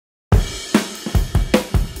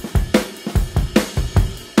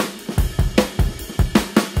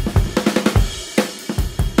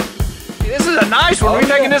nice one. Are we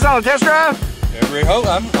taking this on a test drive? Every hope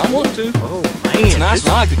I want to. Oh man, It's nice.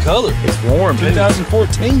 I like the color. It's warm.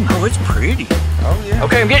 2014. Oh, it's pretty. Oh yeah.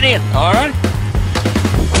 Okay, I'm getting in. All right.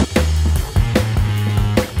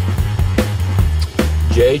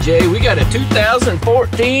 JJ, we got a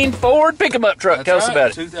 2014 Ford pickup truck. That's Tell us right.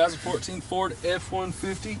 about it. 2014 Ford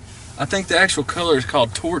F-150. I think the actual color is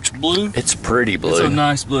called torch blue. It's pretty blue. It's a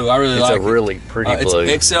nice blue. I really like it. It's a really pretty blue.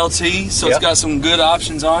 It's XLT, so it's got some good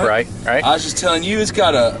options on it. Right. I was just telling you, it's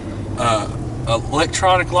got a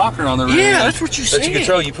electronic locker on the rear. Yeah, that's what you said. That you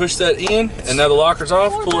control. You push that in, and now the locker's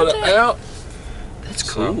off. Pull it out. That's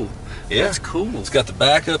cool. Yeah, that's cool. It's got the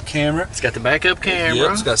backup camera. It's got the backup camera.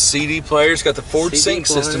 Yep, it's got CD player. It's got the Ford CD sync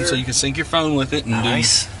player. system, so you can sync your phone with it and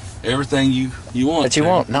Nice. do everything you want. That you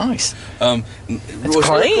want. Nice. What's really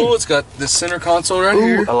clean. cool, it's got the center console right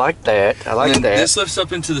here. I like that. I like and that. This lifts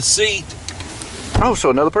up into the seat, Oh, so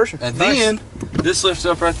another person. and Nice. then this lifts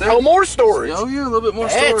up right there. Oh, more storage. Oh yeah, a little bit more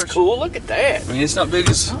That's storage. cool. Look at that. I mean, it's not big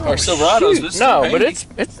as our Silverados, but it's no, still but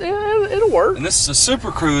handy. it'll work. And this is a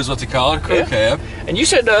Super Crew, is what they call it, a crew Yeah. cab. And you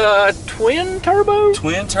said twin turbo?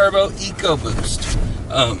 Twin turbo EcoBoost.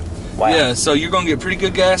 Wow. Yeah, so you're going to get pretty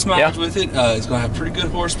good gas mileage Yeah. with it. It's going to have pretty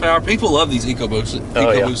good horsepower. People love these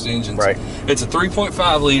EcoBoost engines. Right. It's a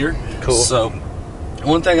 3.5 liter. Cool. So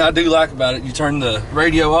one thing I do like about it, you turn the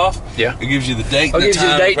radio off. Yeah. It gives you the date. Oh, and it gives you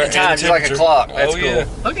the date and and time, just like a temperature. clock. That's oh, cool. Yeah.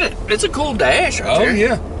 Look at it. It's a cool dash right Oh there.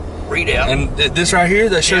 yeah. Read out. And this right here,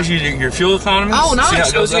 that shows you your fuel economy. Oh, nice. See how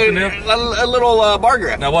it goes up and down? A little bar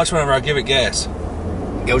graph. Now watch whenever I give it gas.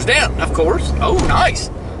 Goes down, of course. Oh, nice.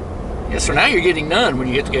 Yeah, so now you're getting none when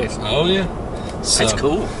you get the gas. Oh yeah. So, That's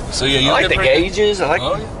cool. So yeah, I you like the gauges. I like.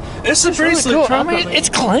 Oh yeah. It's a pretty really slick cool. truck. I mean, it's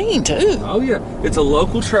clean too. Oh yeah, it's a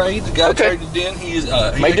local trade. The guy Okay. traded in. He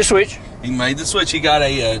Made the switch. He made the switch. He got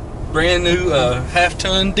a brand new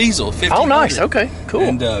half-ton diesel. 1500. Oh, nice. Okay, cool.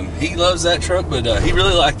 And he loves that truck, but he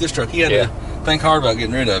really liked this truck. He had to think hard about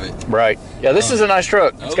getting rid of it. Right. Yeah, this is a nice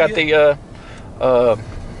truck. It's got yeah. the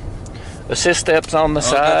assist steps on the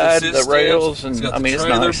side, the rails, It's and got I mean, it's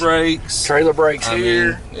trailer nice. brakes. Trailer brakes I mean,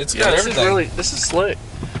 here. it's got everything. This is slick.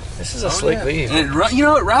 This is a slick Yeah. vehicle.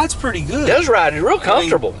 And it rides pretty good. It does ride. It's real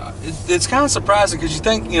comfortable. I mean, it's kind of surprising because you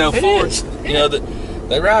think, Fords,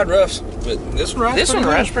 they ride rough, but this one rides This pretty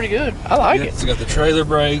one good. rides pretty good. I like Yeah, it. It's got the trailer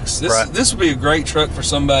brakes. This would be a great truck for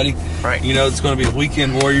somebody. Right. It's going to be a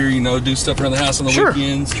weekend warrior. Do stuff around the house on the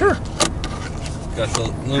weekends. Sure. Got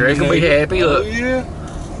the Greg will be happy. Oh Look, yeah.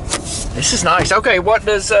 this is nice. Okay, what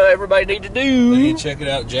does everybody need to do? They can check it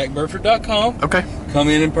out at jackburford.com. Okay. Come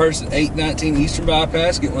in person, 819 Eastern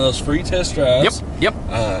Bypass. Get one of those free test drives. Yep.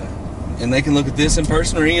 And they can look at this in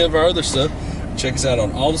person or any of our other stuff. Check us out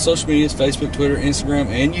on all the social medias, Facebook, Twitter, Instagram,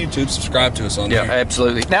 and YouTube. Subscribe to us on Yeah, there.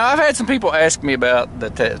 absolutely. Now, I've had some people ask me about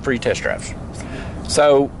the free test drives.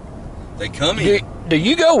 So, They come in. do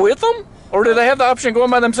you go with them? Or do they have the option of going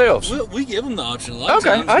by themselves? We give them the option a lot of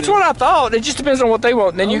Okay, times. that's what I thought. It just depends on what they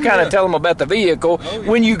want. And then you kind of tell them about the vehicle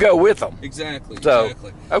when you go with them. Exactly.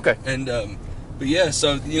 Okay. And but yeah,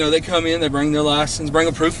 so they come in, they bring their license, bring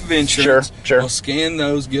a proof of insurance. Sure. We'll scan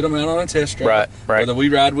those, get them out on a test drive. Right. Whether we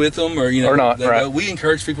ride with them or Or not, right. We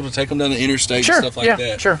encourage people to take them down the interstate Sure. and stuff like Yeah.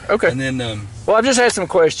 that. Sure. Okay. And then Well, I've just had some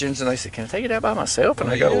questions, and they said, "Can I take it out by myself?" And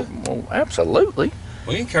I go, "Well, absolutely."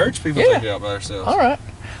 we encourage people to take it out by ourselves. All right.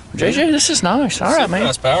 JJ, this is nice. All right, man.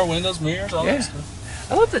 Nice power windows, mirrors, all that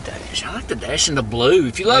stuff. I love the dash. I like the dash in the blue.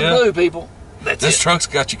 If you love Yeah. blue, people, that's This it. truck's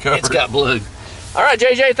got you covered. It's got blue. All right,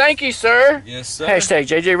 JJ, thank you, sir. Yes, sir. Hashtag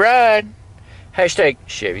JJ Ride. Hashtag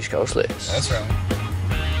Chevy's Coast List. That's right.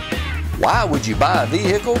 Why would you buy a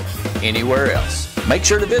vehicle anywhere else? Make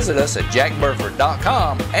sure to visit us at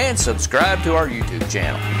jackburford.com and subscribe to our YouTube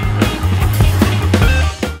channel.